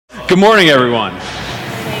Good morning, everyone.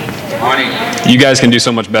 Good morning. You guys can do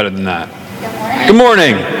so much better than that. Good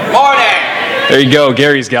morning. Good morning. There you go.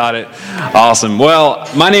 Gary's got it. Awesome. Well,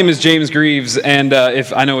 my name is James Greaves, and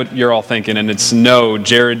if I know what you're all thinking, and it's no,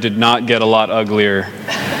 Jared did not get a lot uglier.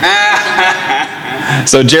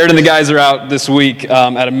 So Jared and the guys are out this week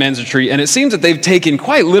at a men's retreat, and it seems that they've taken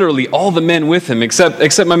quite literally all the men with him,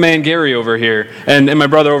 except my man Gary over here, and my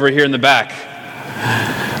brother over here in the back.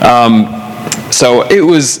 So it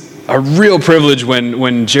was a real privilege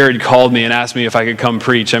when Jared called me and asked me if I could come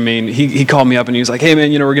preach. I mean, he called me up and he was like, hey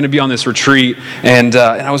man, we're going to be on this retreat, and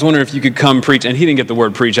I was wondering if you could come preach. And he didn't get the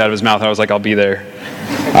word preach out of his mouth. I was like, I'll be there.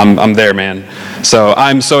 I'm there, man. So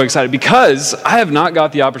I'm so excited because I have not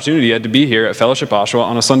got the opportunity yet to be here at Fellowship Oshawa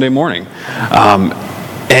on a Sunday morning.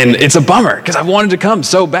 And it's a bummer because I wanted to come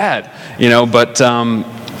so bad,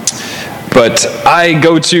 But I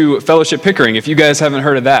go to Fellowship Pickering, if you guys haven't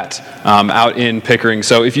heard of that, out in Pickering.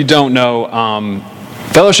 So if you don't know,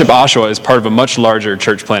 Fellowship Oshawa is part of a much larger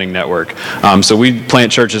church planting network. So we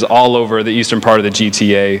plant churches all over the eastern part of the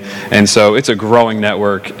GTA, and so it's a growing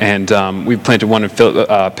network. And we've planted one in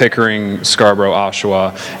Pickering, Scarborough,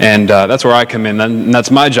 Oshawa, and that's where I come in, and that's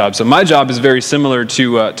my job. So my job is very similar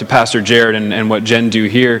to Pastor Jared and what Jen do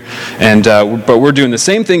here, and but we're doing the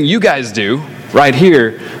same thing you guys do right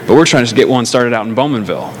here, but we're trying to get one started out in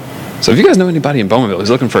Bowmanville. So if you guys know anybody in Bowmanville who's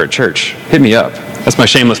looking for a church, hit me up. That's my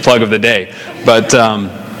shameless plug of the day. But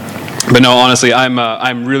no, honestly,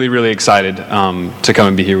 I'm really, really excited to come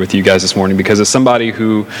and be here with you guys this morning, because as somebody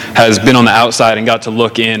who has been on the outside and got to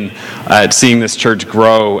look in at seeing this church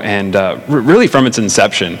grow and really from its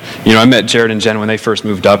inception. I met Jared and Jen when they first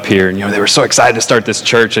moved up here, and they were so excited to start this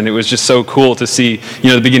church, and it was just so cool to see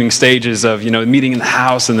the beginning stages of meeting in the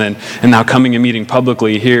house and now coming and meeting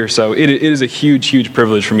publicly here. So it is a huge, huge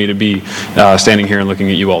privilege for me to be standing here and looking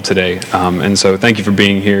at you all today. And so thank you for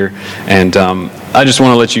being here, and I just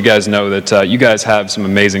want to let you guys know that you guys have some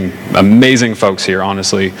amazing, amazing folks here,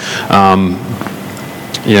 honestly.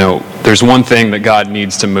 There's one thing that God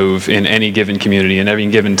needs to move in any given community, in any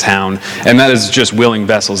given town, and that is just willing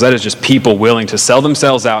vessels. That is just people willing to sell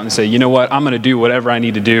themselves out and say, you know what, I'm going to do whatever I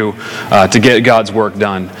need to do to get God's work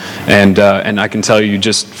done. And I can tell you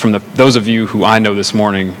just from those of you who I know this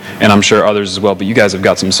morning, and I'm sure others as well, but you guys have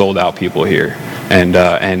got some sold out people here. And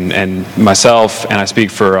myself, and I speak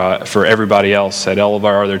for everybody else at all of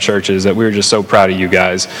our other churches, that we're just so proud of you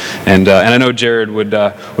guys. And I know Jared would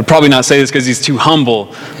probably not say this because he's too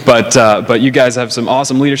humble, but you guys have some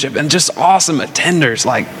awesome leadership and just awesome attenders.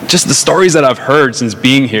 Like, just the stories that I've heard since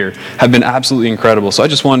being here have been absolutely incredible. So I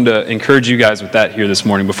just wanted to encourage you guys with that here this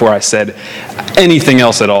morning before I said anything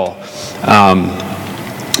else at all.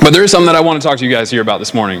 But there is something that I want to talk to you guys here about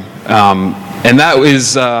this morning. And that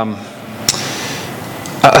is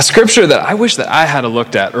a scripture that I wish that I had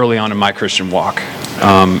looked at early on in my Christian walk.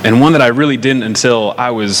 And one that I really didn't until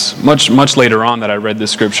I was much, much later on that I read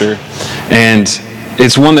this scripture. And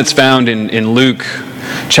it's one that's found in Luke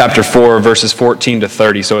chapter 4, verses 14 to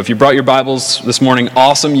 30. So if you brought your Bibles this morning,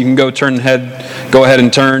 awesome. You can go ahead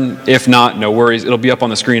and turn. If not, no worries. It'll be up on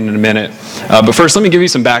the screen in a minute. But first, let me give you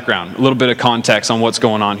some background, a little bit of context on what's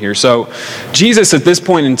going on here. So Jesus, at this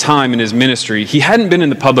point in time in his ministry, he hadn't been in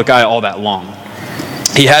the public eye all that long.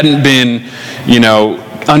 He hadn't been,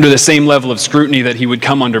 under the same level of scrutiny that he would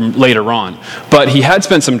come under later on. But he had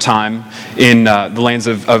spent some time in the lands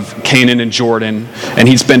of Canaan and Jordan, and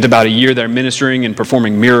he'd spent about a year there ministering and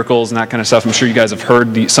performing miracles and that kind of stuff. I'm sure you guys have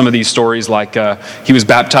heard some of these stories, like he was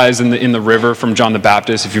baptized in the river from John the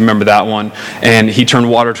Baptist, if you remember that one, and he turned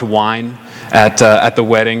water to wine at the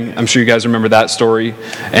wedding. I'm sure you guys remember that story.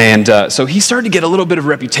 And so he started to get a little bit of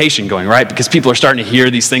reputation going, right? Because people are starting to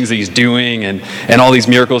hear these things that he's doing and all these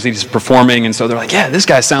miracles he's performing. And so they're like, yeah, this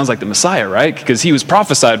guy sounds like the Messiah, right? Because he was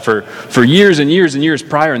prophesied for years and years and years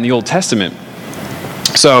prior in the Old Testament.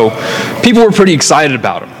 So people were pretty excited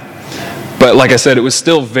about him. But like I said, it was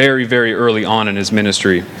still very, very early on in his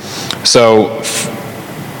ministry. So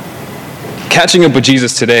catching up with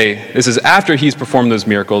Jesus today, this is after he's performed those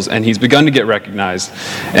miracles and he's begun to get recognized,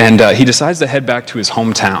 and he decides to head back to his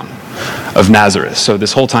hometown of Nazareth. So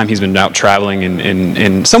this whole time he's been out traveling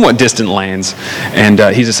in somewhat distant lands, and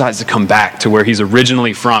he decides to come back to where he's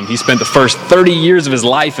originally from. He spent the first 30 years of his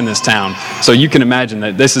life in this town, so you can imagine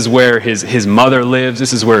that this is where his mother lives,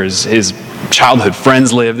 this is where his childhood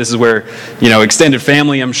friends live, this is where extended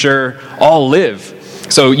family, I'm sure, all live.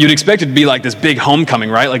 So you'd expect it to be like this big homecoming,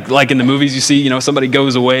 right? Like in the movies you see, somebody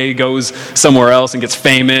goes away, goes somewhere else and gets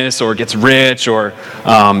famous or gets rich or,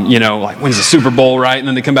 like wins the Super Bowl, right? And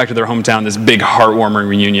then they come back to their hometown, this big heartwarming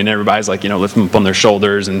reunion. Everybody's like, lifting them up on their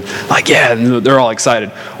shoulders and like, yeah, and they're all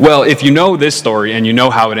excited. Well, if you know this story and you know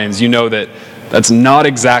how it ends, you know that that's not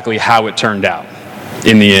exactly how it turned out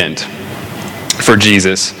in the end for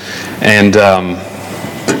Jesus. And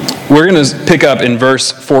we're going to pick up in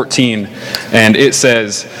verse 14, and it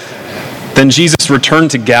says, "Then Jesus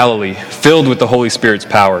returned to Galilee, filled with the Holy Spirit's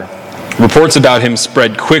power. Reports about him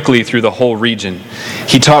spread quickly through the whole region.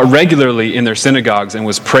 He taught regularly in their synagogues and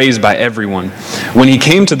was praised by everyone. When he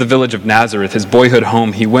came to the village of Nazareth, his boyhood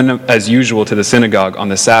home, he went as usual to the synagogue on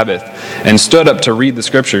the Sabbath and stood up to read the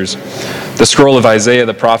scriptures. The scroll of Isaiah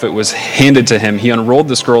the prophet was handed to him. He unrolled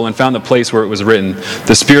the scroll and found the place where it was written,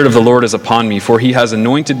 'The Spirit of the Lord is upon me, for he has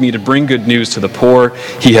anointed me to bring good news to the poor.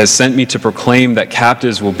 He has sent me to proclaim that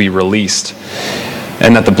captives will be released,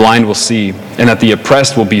 and that the blind will see, and that the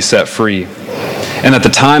oppressed will be set free, and that the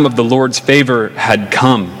time of the Lord's favor had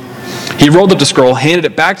come.' He rolled up the scroll, handed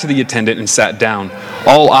it back to the attendant, and sat down.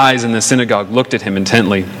 All eyes in the synagogue looked at him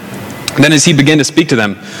intently. Then as he began to speak to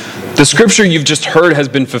them, 'The scripture you've just heard has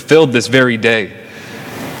been fulfilled this very day.'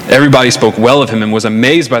 Everybody spoke well of him and was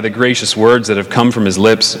amazed by the gracious words that have come from his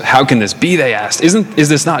lips. 'How can this be?' they asked. 'Is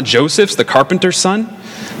this not Joseph's, the carpenter's son?'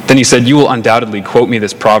 Then he said, 'You will undoubtedly quote me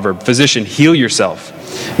this proverb, "Physician, heal yourself,"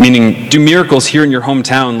 meaning do miracles here in your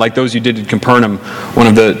hometown like those you did in Capernaum, one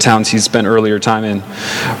of the towns he spent earlier time in.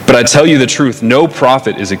 But I tell you the truth, no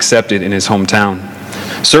prophet is accepted in his hometown.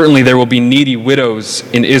 Certainly there will be needy widows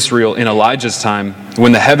in Israel in Elijah's time,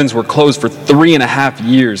 when the heavens were closed for 3.5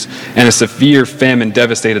 years and a severe famine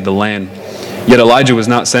devastated the land. Yet Elijah was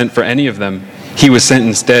not sent for any of them. He was sent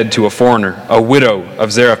instead to a foreigner, a widow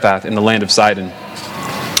of Zarephath in the land of Sidon.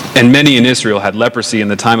 And many in Israel had leprosy in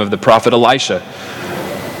the time of the prophet Elisha.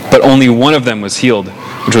 But only one of them was healed,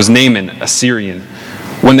 which was Naaman, a Syrian.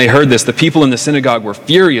 When they heard this, the people in the synagogue were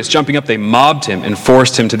furious. Jumping up, they mobbed him and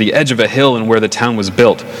forced him to the edge of a hill and where the town was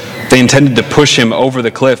built. They intended to push him over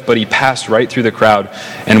the cliff, but he passed right through the crowd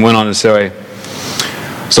and went on his way."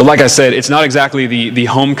 So like I said, it's not exactly the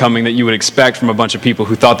homecoming that you would expect from a bunch of people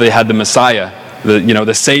who thought they had the Messiah,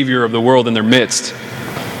 the Savior of the world in their midst.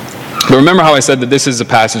 But remember how I said that this is a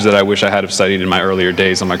passage that I wish I had have studied in my earlier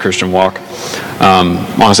days on my Christian walk.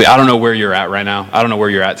 Honestly, I don't know where you're at right now. I don't know where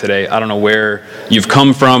you're at today. I don't know where you've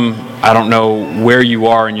come from. I don't know where you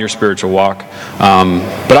are in your spiritual walk.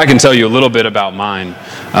 But I can tell you a little bit about mine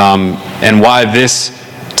and why this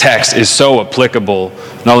text is so applicable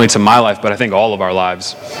not only to my life, but I think all of our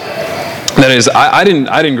lives. That is, I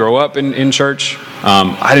didn't grow up in church.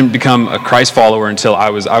 I didn't become a Christ follower until I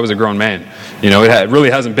was a grown man. It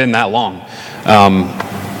really hasn't been that long.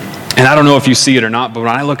 And I don't know if you see it or not, but when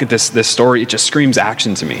I look at this story, it just screams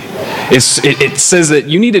action to me. It says that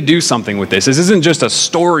you need to do something with this. This isn't just a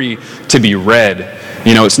story to be read.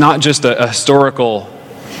 It's not just a historical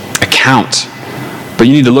account, but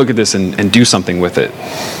you need to look at this and do something with it.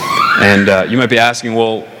 And you might be asking,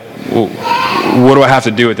 well, what do I have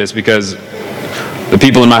to do with this? Because the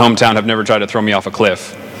people in my hometown have never tried to throw me off a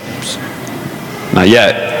cliff. Not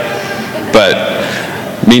yet. But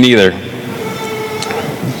me neither.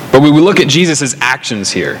 But we look at Jesus' actions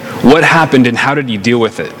here. What happened and how did he deal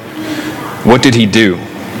with it? What did he do?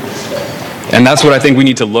 And that's what I think we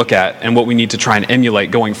need to look at and what we need to try and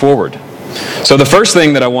emulate going forward. So the first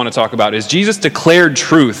thing that I want to talk about is Jesus declared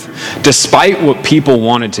truth despite what people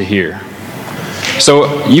wanted to hear.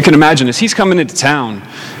 So you can imagine as he's coming into town,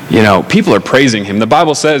 people are praising him. The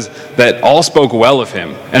Bible says that all spoke well of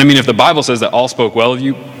him. And I mean, if the Bible says that all spoke well of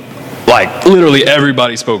you, like literally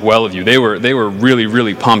everybody spoke well of you. They were really,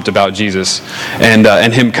 really pumped about Jesus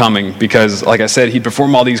and him coming because, like I said, he'd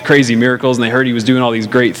perform all these crazy miracles and they heard he was doing all these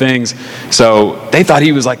great things. So they thought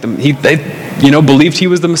he was like they believed he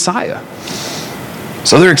was the Messiah.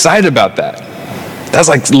 So they're excited about that. That's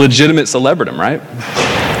like legitimate celebridom, right?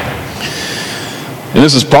 And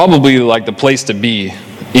this is probably like the place to be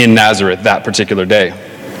in Nazareth that particular day.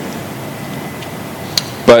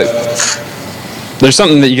 But there's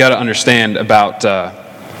something that you got to understand about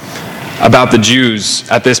the Jews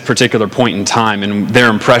at this particular point in time and their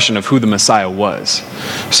impression of who the Messiah was.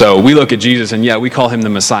 So we look at Jesus and we call him the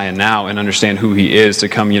Messiah now and understand who he is to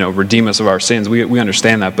come, redeem us of our sins. We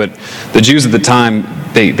understand that, but the Jews at the time,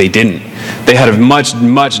 they didn't. They had a much,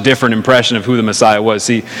 much different impression of who the Messiah was.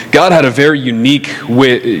 See, God had a very unique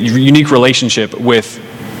relationship with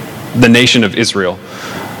the nation of Israel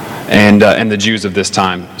and the Jews of this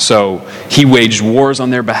time. So he waged wars on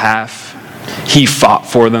their behalf. He fought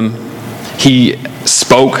for them. He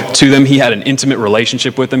spoke to them. He had an intimate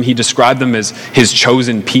relationship with them. He described them as his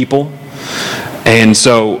chosen people. And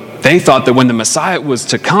so they thought that when the Messiah was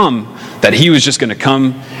to come, that he was just going to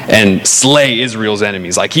come and slay Israel's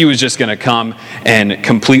enemies. Like he was just going to come and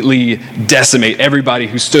completely decimate everybody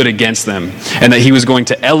who stood against them. And that he was going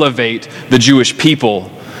to elevate the Jewish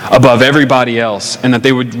people above everybody else. And that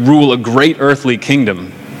they would rule a great earthly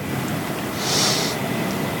kingdom.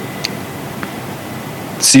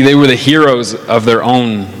 See, they were the heroes of their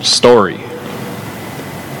own story.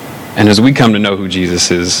 And as we come to know who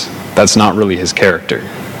Jesus is, that's not really his character.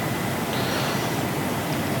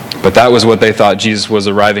 But that was what they thought Jesus was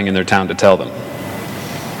arriving in their town to tell them.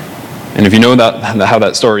 And if you know how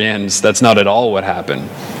that story ends, that's not at all what happened.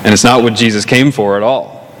 And it's not what Jesus came for at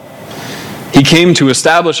all. He came to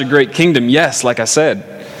establish a great kingdom, yes, like I said.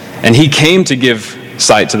 And he came to give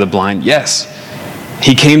sight to the blind, yes.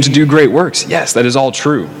 He came to do great works, yes, that is all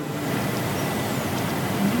true.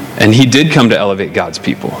 And he did come to elevate God's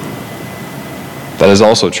people. That is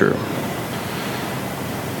also true.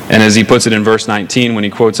 And as he puts it in verse 19, when he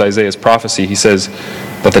quotes Isaiah's prophecy, he says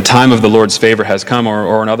that the time of the Lord's favor has come,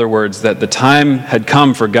 or in other words, that the time had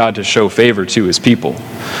come for God to show favor to his people.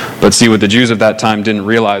 But see, what the Jews of that time didn't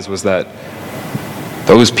realize was that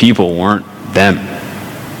those people weren't them.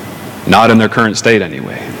 Not in their current state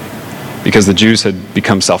anyway. Because the Jews had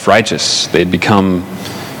become self-righteous. They had become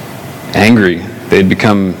angry. They had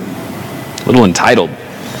become a little entitled.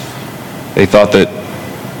 They thought that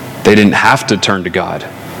they didn't have to turn to God.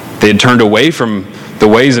 They had turned away from the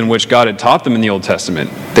ways in which God had taught them in the Old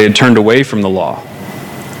Testament. They had turned away from the law.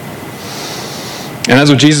 And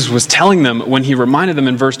that's what Jesus was telling them when he reminded them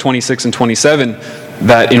in verse 26 and 27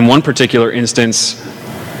 that in one particular instance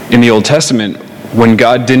in the Old Testament, when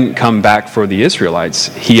God didn't come back for the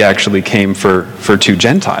Israelites, he actually came for two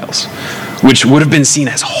Gentiles, which would have been seen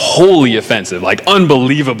as wholly offensive, like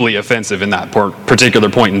unbelievably offensive in that particular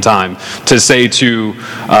point in time, to say to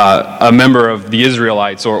a member of the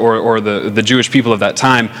Israelites or the Jewish people of that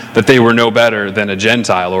time that they were no better than a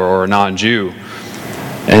Gentile or a non-Jew.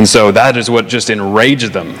 And so that is what just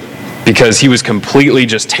enraged them, because he was completely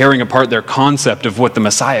just tearing apart their concept of what the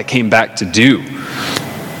Messiah came back to do.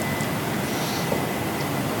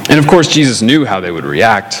 And of course, Jesus knew how they would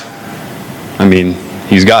react. I mean,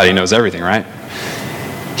 he's God, he knows everything, right?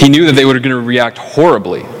 He knew that they were going to react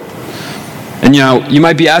horribly. And you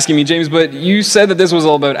might be asking me, James, but you said that this was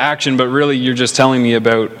all about action, but really you're just telling me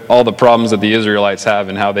about all the problems that the Israelites have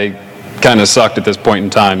and how they kind of sucked at this point in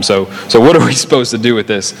time. So what are we supposed to do with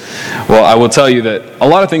this? Well, I will tell you that a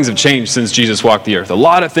lot of things have changed since Jesus walked the earth. A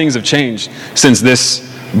lot of things have changed since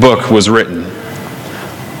this book was written.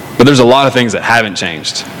 But there's a lot of things that haven't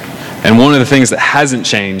changed. And one of the things that hasn't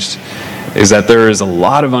changed is that there is a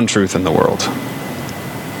lot of untruth in the world.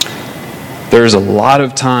 There's a lot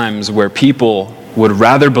of times where people would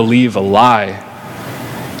rather believe a lie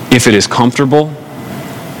if it is comfortable,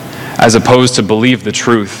 as opposed to believe the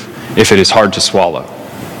truth if it is hard to swallow.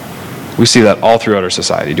 We see that all throughout our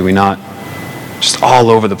society, do we not? Just all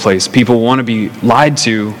over the place. People want to be lied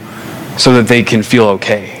to so that they can feel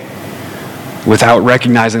okay, without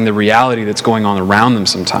recognizing the reality that's going on around them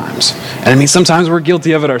sometimes. And I mean, sometimes we're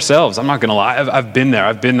guilty of it ourselves. I'm not going to lie. I've been there.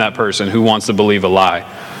 I've been that person who wants to believe a lie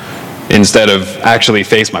instead of actually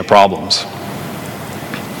face my problems.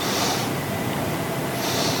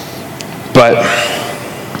 But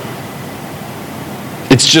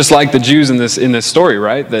it's just like the Jews in this story,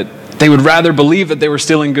 right? That they would rather believe that they were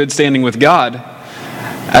still in good standing with God,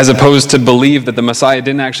 as opposed to believe that the Messiah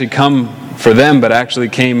didn't actually come for them, but actually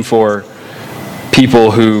came for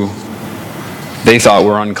people who they thought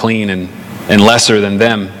were unclean and lesser than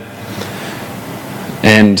them.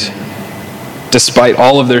 And despite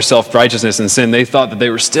all of their self-righteousness and sin, they thought that they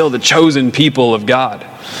were still the chosen people of God.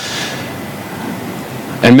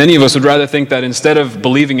 And many of us would rather think that instead of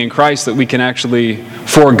believing in Christ, that we can actually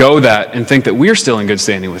forego that and think that we're still in good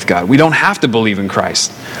standing with God. We don't have to believe in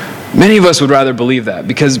Christ. Many of us would rather believe that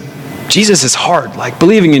because Jesus is hard. Like,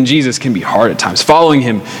 believing in Jesus can be hard at times. Following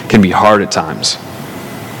him can be hard at times.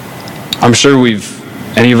 I'm sure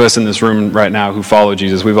any of us in this room right now who follow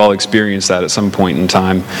Jesus, we've all experienced that at some point in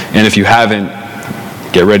time. And if you haven't,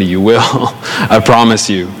 get ready, you will. I promise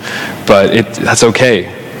you. But that's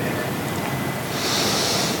okay.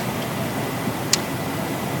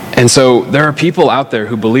 And so there are people out there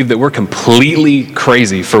who believe that we're completely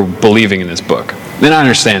crazy for believing in this book. And I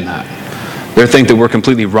understand that. They think that we're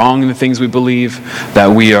completely wrong in the things we believe, that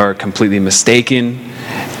we are completely mistaken,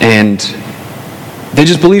 and they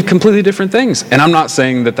just believe completely different things. And I'm not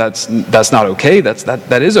saying that that's not okay.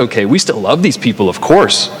 That is okay. We still love these people, of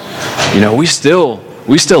course. We still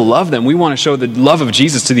love them. We want to show the love of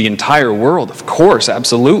Jesus to the entire world. Of course,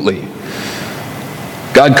 absolutely.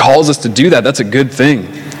 God calls us to do that. That's a good thing.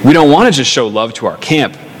 We don't want to just show love to our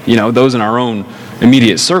camp, those in our own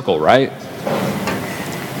immediate circle, right?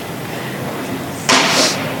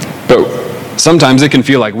 But sometimes it can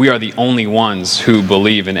feel like we are the only ones who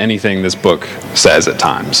believe in anything this book says at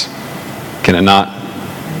times. Can it not?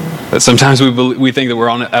 That sometimes we think that we're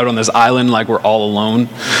out on this island like we're all alone.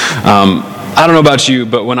 I don't know about you,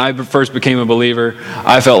 but when I first became a believer,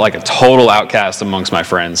 I felt like a total outcast amongst my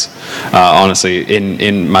friends. Honestly,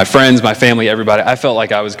 in my friends, my family, everybody, I felt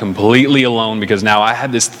like I was completely alone because now I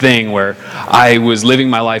had this thing where I was living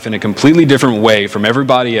my life in a completely different way from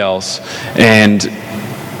everybody else, and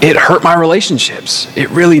it hurt my relationships. It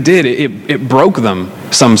really did. It broke them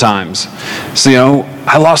sometimes. So,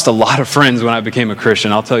 I lost a lot of friends when I became a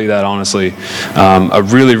Christian. I'll tell you that honestly. A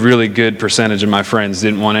really, really good percentage of my friends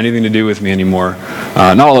didn't want anything to do with me anymore.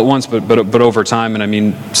 Not all at once, but over time. And I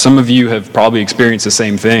mean, some of you have probably experienced the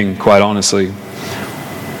same thing, quite honestly.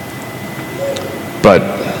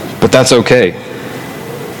 But that's okay.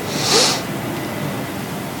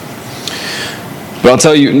 But I'll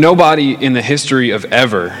tell you, nobody in the history of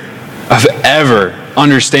ever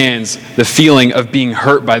understands the feeling of being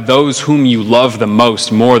hurt by those whom you love the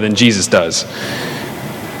most more than Jesus does.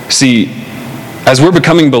 See, as we're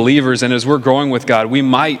becoming believers and as we're growing with God, we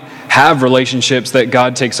might have relationships that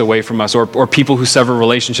God takes away from us, or people who sever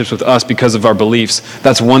relationships with us because of our beliefs.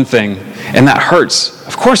 That's one thing, and that hurts,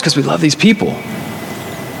 of course, because we love these people.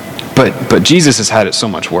 But Jesus has had it so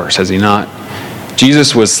much worse, has he not?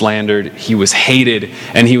 Jesus was slandered, he was hated,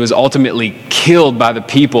 and he was ultimately killed by the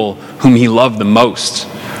people whom he loved the most,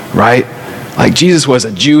 right? Like Jesus was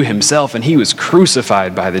a Jew himself, and he was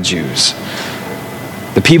crucified by the Jews.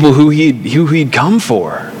 The people who he'd come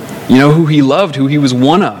for, who he loved, who he was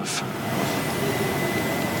one of.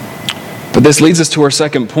 But this leads us to our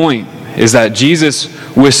second point, is that Jesus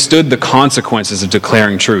withstood the consequences of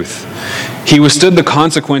declaring truth. He withstood the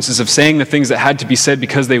consequences of saying the things that had to be said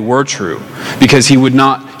because they were true, because he would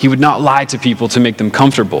not lie to people to make them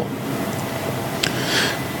comfortable.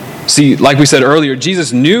 See, like we said earlier,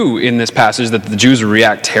 Jesus knew in this passage that the Jews would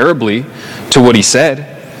react terribly to what he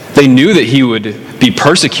said. They knew that he would be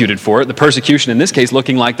persecuted for it. The persecution in this case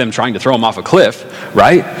looking like them trying to throw him off a cliff,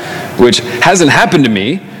 right? Which hasn't happened to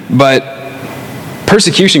me, but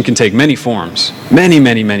persecution can take many forms. Many,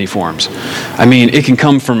 many, many forms. I mean, it can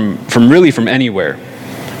come from anywhere.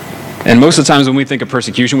 And most of the times when we think of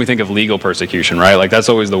persecution, we think of legal persecution, right? Like that's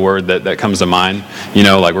always the word that comes to mind.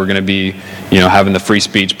 Like we're going to be, having the free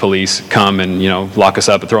speech police come and, lock us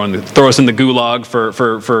up and throw us in the gulag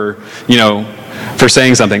for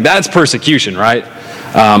saying something. That's persecution, right?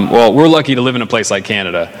 Well, we're lucky to live in a place like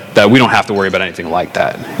Canada that we don't have to worry about anything like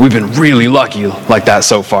that. We've been really lucky like that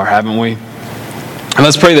so far, haven't we? And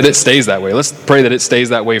let's pray that it stays that way. Let's pray that it stays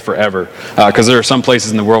that way forever, because there are some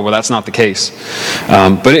places in the world where that's not the case.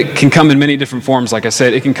 But it can come in many different forms. Like I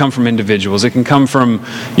said, it can come from individuals. It can come from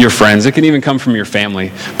your friends. It can even come from your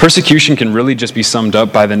family. Persecution can really just be summed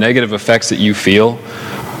up by the negative effects that you feel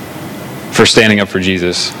for standing up for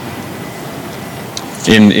Jesus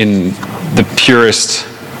in the purest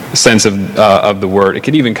sense of the word. It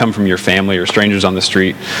could even come from your family or strangers on the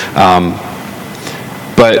street.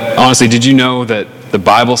 But honestly, did you know that the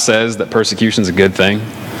Bible says that persecution is a good thing?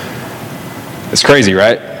 It's crazy,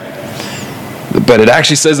 right? But it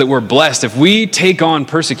actually says that we're blessed. If we take on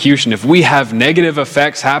persecution, if we have negative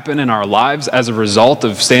effects happen in our lives as a result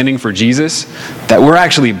of standing for Jesus, that we're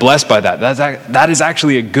actually blessed by that. That is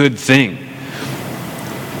actually a good thing.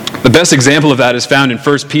 The best example of that is found in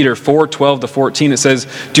 1 Peter 4:12-14. It says,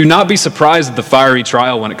 "Do not be surprised at the fiery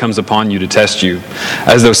trial when it comes upon you to test you,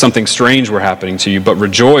 as though something strange were happening to you, but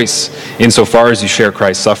rejoice insofar as you share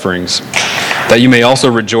Christ's sufferings, that you may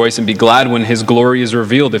also rejoice and be glad when his glory is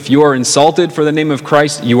revealed. If you are insulted for the name of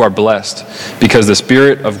Christ, you are blessed, because the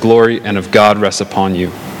Spirit of glory and of God rests upon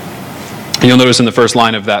you." You'll notice in the first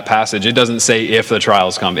line of that passage, it doesn't say if the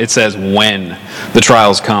trials come. It says when the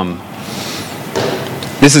trials come.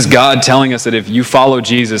 This is God telling us that if you follow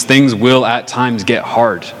Jesus, things will at times get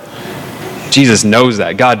hard. Jesus knows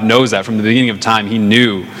that. God knows that from the beginning of time. He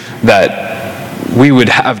knew that we would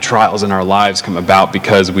have trials in our lives come about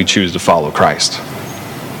because we choose to follow Christ.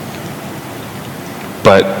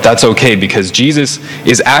 But that's okay, because Jesus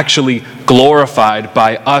is actually glorified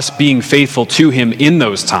by us being faithful to him in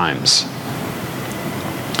those times.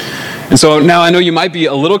 And so now I know you might be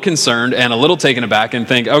a little concerned and a little taken aback and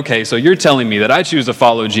think, okay, so you're telling me that I choose to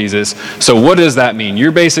follow Jesus, so what does that mean?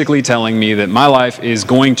 You're basically telling me that my life is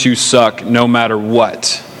going to suck no matter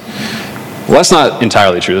what. Well, that's not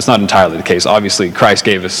entirely true. That's not entirely the case. Obviously, Christ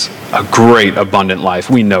gave us a great, abundant life.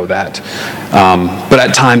 We know that. But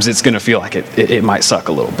at times, it's going to feel like it might suck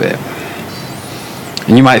a little bit.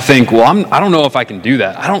 And you might think, well, I don't know if I can do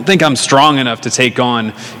that. I don't think I'm strong enough to take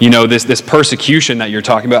on, this persecution that you're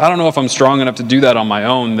talking about. I don't know if I'm strong enough to do that on my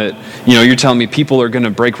own, that, you're telling me people are going to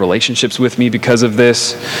break relationships with me because of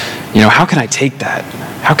this. How can I take that?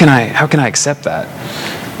 How can I accept that?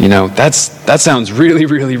 That sounds really,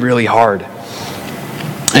 really, really hard.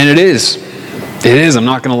 And it is. It is. I'm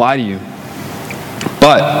not going to lie to you.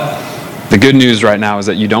 But the good news right now is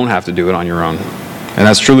that you don't have to do it on your own. And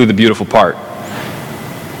that's truly the beautiful part.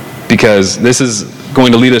 Because this is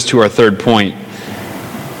going to lead us to our third point.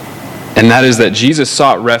 And that is that Jesus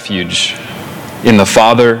sought refuge in the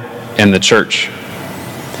Father and the church.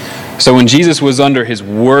 So when Jesus was under his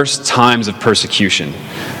worst times of persecution,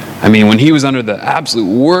 when he was under the absolute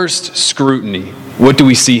worst scrutiny, what do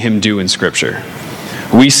we see him do in Scripture?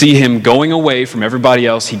 We see him going away from everybody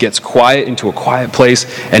else. He gets quiet into a quiet place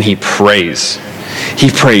and he prays. He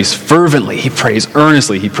prays fervently. He prays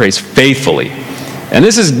earnestly. He prays faithfully. And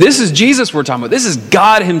this is Jesus we're talking about. This is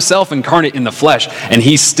God himself incarnate in the flesh. And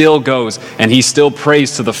he still goes and he still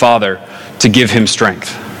prays to the Father to give him strength.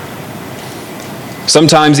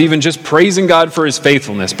 Sometimes even just praising God for his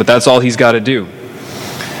faithfulness, but that's all he's got to do.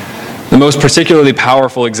 The most particularly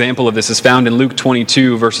powerful example of this is found in Luke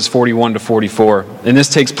 22, verses 41 to 44. And this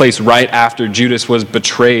takes place right after Judas was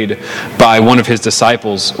betrayed by one of his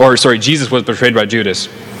disciples. Jesus was betrayed by Judas.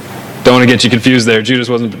 Don't want to get you confused there. Judas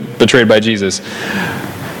wasn't betrayed by Jesus.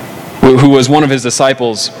 Who was one of his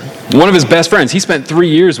disciples, one of his best friends. He spent 3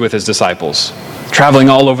 years with his disciples, traveling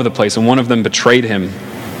all over the place, and one of them betrayed him.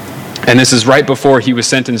 And this is right before he was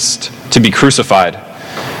sentenced to be crucified.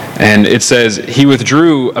 And it says, he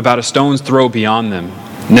withdrew about a stone's throw beyond them,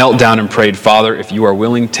 knelt down and prayed, "Father, if you are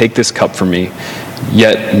willing, take this cup from me.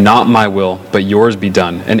 Yet not my will, but yours be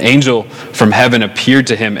done." An angel from heaven appeared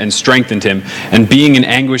to him and strengthened him. And being in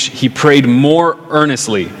anguish, he prayed more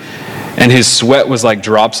earnestly. And his sweat was like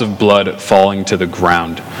drops of blood falling to the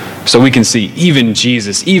ground. So we can see even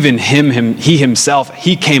Jesus, even he himself,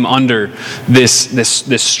 he came under this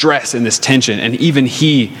stress and this tension. And even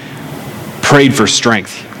he prayed for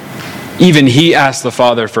strength. Even he asked the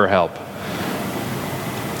Father for help.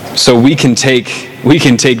 So we can take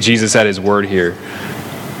Jesus at his word here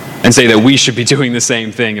and say that we should be doing the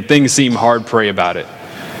same thing. If things seem hard, pray about it.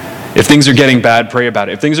 If things are getting bad, pray about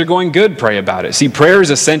it. If things are going good, pray about it. See, prayer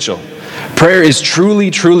is essential. Prayer is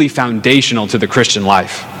truly, truly foundational to the Christian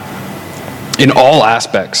life in all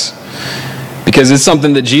aspects, because it's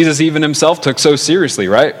something that Jesus even himself took so seriously,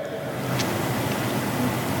 right?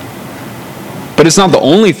 But it's not the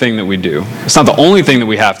only thing that we do. It's not the only thing that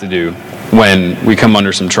we have to do when we come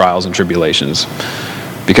under some trials and tribulations.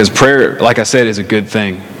 Because prayer, like I said, is a good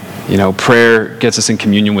thing. Prayer gets us in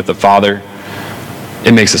communion with the Father.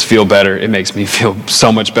 It makes us feel better. It makes me feel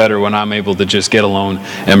so much better when I'm able to just get alone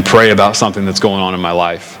and pray about something that's going on in my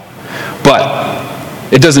life. But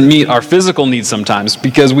it doesn't meet our physical needs sometimes,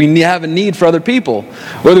 because we have a need for other people.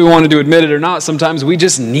 Whether we want to admit it or not, sometimes we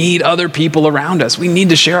just need other people around us. We need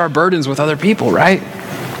to share our burdens with other people, right?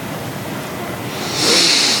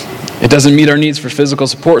 It doesn't meet our needs for physical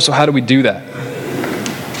support, so how do we do that?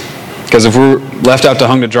 Because if we're left out to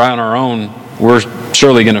hung to dry on our own, we're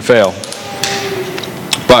surely going to fail.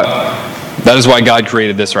 But that is why God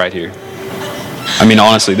created this right here.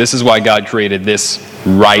 Honestly, this is why God created this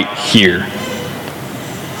right here.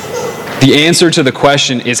 The answer to the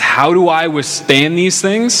question is, how do I withstand these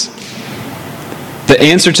things? The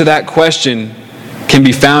answer to that question can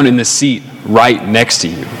be found in the seat right next to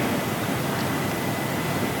you.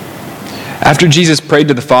 After Jesus prayed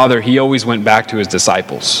to the Father, he always went back to his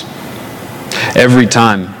disciples. Every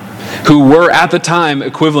time. Who were at the time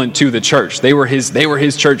equivalent to the church. They were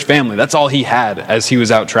his church family. That's all he had as he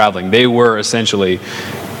was out traveling. They were essentially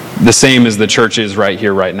the same as the church is right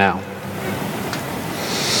here, right now.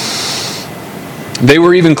 They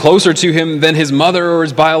were even closer to him than his mother or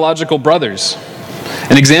his biological brothers.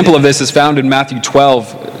 An example of this is found in Matthew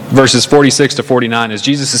 12, verses 46 to 49, as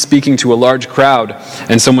Jesus is speaking to a large crowd,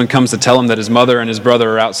 and someone comes to tell him that his mother and his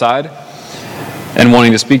brother are outside and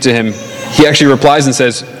wanting to speak to him. He actually replies and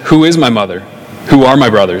says, "Who is my mother? Who are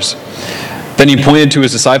my brothers?" Then he pointed to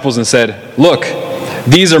his disciples and said, "Look,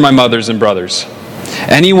 these are my mothers and brothers.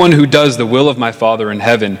 Anyone who does the will of my Father in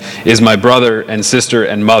heaven is my brother and sister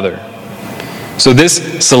and mother." So this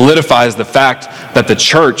solidifies the fact that the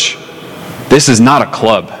church, this is not a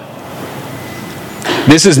club.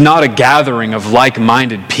 This is not a gathering of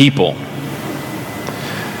like-minded people.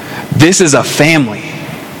 This is a family.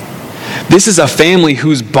 This is a family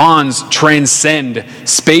whose bonds transcend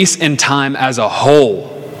space and time as a whole.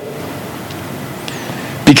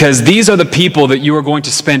 Because these are the people that you are going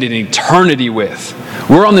to spend an eternity with.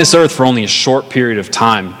 We're on this earth for only a short period of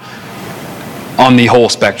time on the whole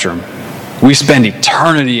spectrum. We spend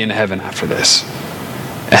eternity in heaven after this.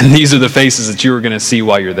 And these are the faces that you are going to see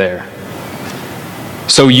while you're there.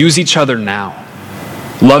 So use each other now.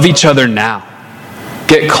 Love each other now.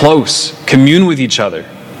 Get close. Commune with each other.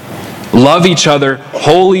 Love each other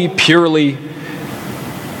wholly, purely,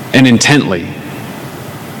 and intently.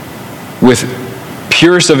 With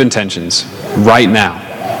purest of intentions right now.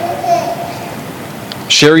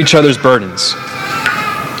 Share each other's burdens.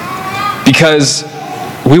 Because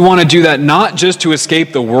we want to do that not just to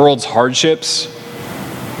escape the world's hardships,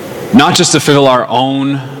 not just to fill our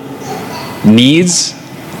own needs,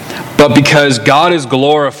 but because God is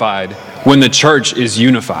glorified when the church is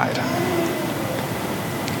unified.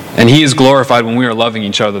 And He is glorified when we are loving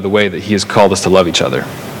each other the way that He has called us to love each other.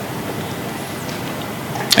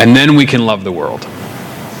 And then we can love the world.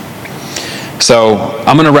 So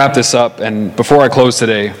I'm going to wrap this up, and before I close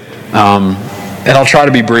today, and I'll try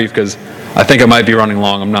to be brief because I think I might be running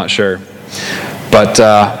long, I'm not sure. But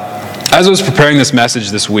as I was preparing this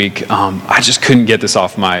message this week, I just couldn't get this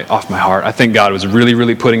off my heart. I think God was really,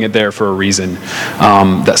 really putting it there for a reason.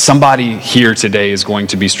 That somebody here today is going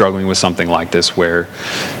to be struggling with something like this where,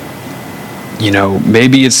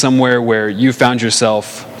 maybe it's somewhere where you found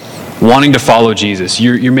yourself wanting to follow Jesus.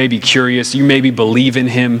 You're maybe curious, you maybe believe in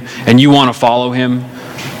Him, and you want to follow Him,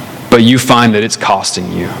 but you find that it's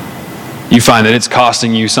costing you. You find that it's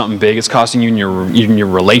costing you something big. It's costing you in your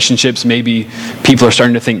relationships. Maybe people are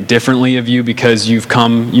starting to think differently of you because you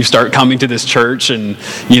start coming to this church, and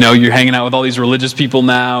you're hanging out with all these religious people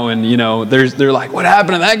now, and they're like, what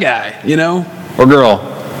happened to that guy? Or girl,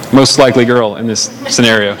 most likely girl in this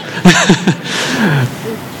scenario.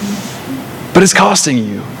 But it's costing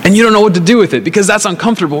you, and you don't know what to do with it because that's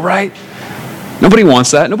uncomfortable, right? Nobody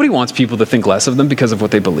wants that. Nobody wants people to think less of them because of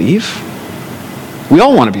what they believe. We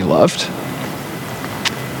all want to be loved.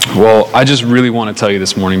 Well, I just really want to tell you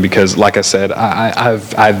this morning because, like I said,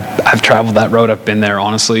 I've traveled that road. I've been there,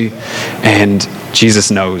 honestly, and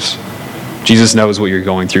Jesus knows. Jesus knows what you're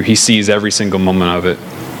going through. He sees every single moment of it,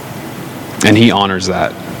 and He honors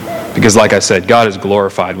that. Because, like I said, God is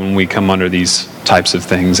glorified when we come under these types of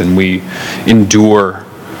things and we endure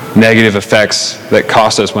negative effects that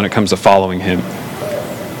cost us when it comes to following Him.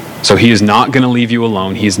 So He is not going to leave you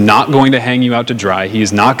alone. He is not going to hang you out to dry. He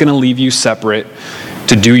is not going to leave you separate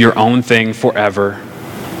to do your own thing forever.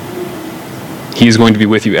 He is going to be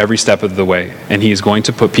with you every step of the way. And He is going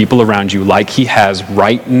to put people around you like He has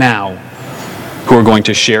right now who are going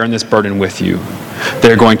to share in this burden with you.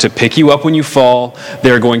 They're going to pick you up when you fall.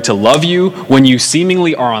 They're going to love you when you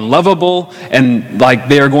seemingly are unlovable. And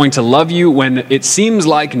they are going to love you when it seems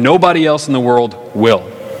like nobody else in the world will.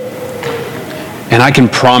 And I can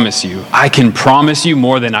promise you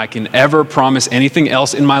more than I can ever promise anything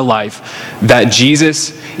else in my life, that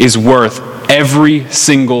Jesus is worth every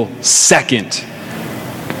single second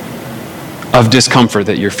of discomfort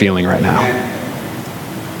that you're feeling right now.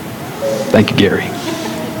 Thank you, Gary.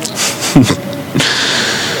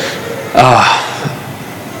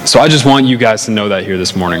 So I just want you guys to know that here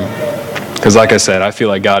this morning. Because like I said, I feel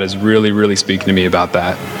like God is really, really speaking to me about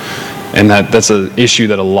that. And that's an issue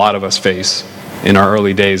that a lot of us face in our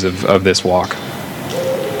early days of this walk.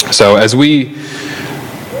 So as we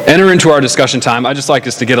enter into our discussion time, I'd just like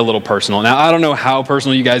us to get a little personal. Now, I don't know how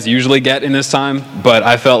personal you guys usually get in this time, but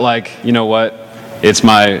I felt like, you know what? It's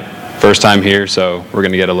my first time here, so we're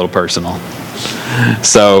going to get a little personal.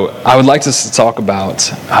 So I would like to talk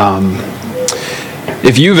about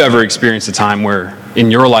if you've ever experienced a time where in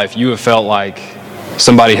your life you have felt like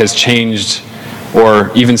somebody has changed or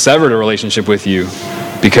even severed a relationship with you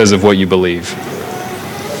because of what you believe.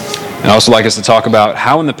 And I'd also like us to talk about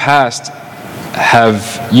how in the past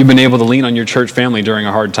have you been able to lean on your church family during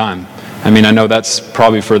a hard time. I mean, I know that's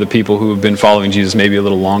probably for the people who have been following Jesus maybe a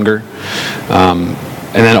little longer. And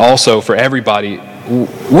then also for everybody,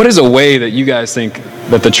 what is a way that you guys think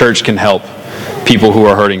that the church can help people who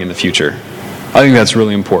are hurting in the future? I think that's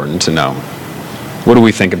really important to know. What do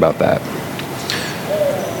we think about that?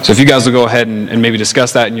 So if you guys will go ahead and maybe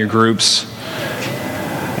discuss that in your groups.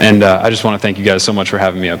 And I just want to thank you guys so much for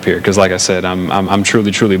having me up here, because like I said, I'm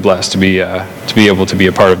truly, truly blessed to be able to be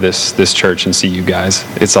a part of this church and see you guys.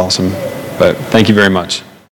 It's awesome. But thank you very much.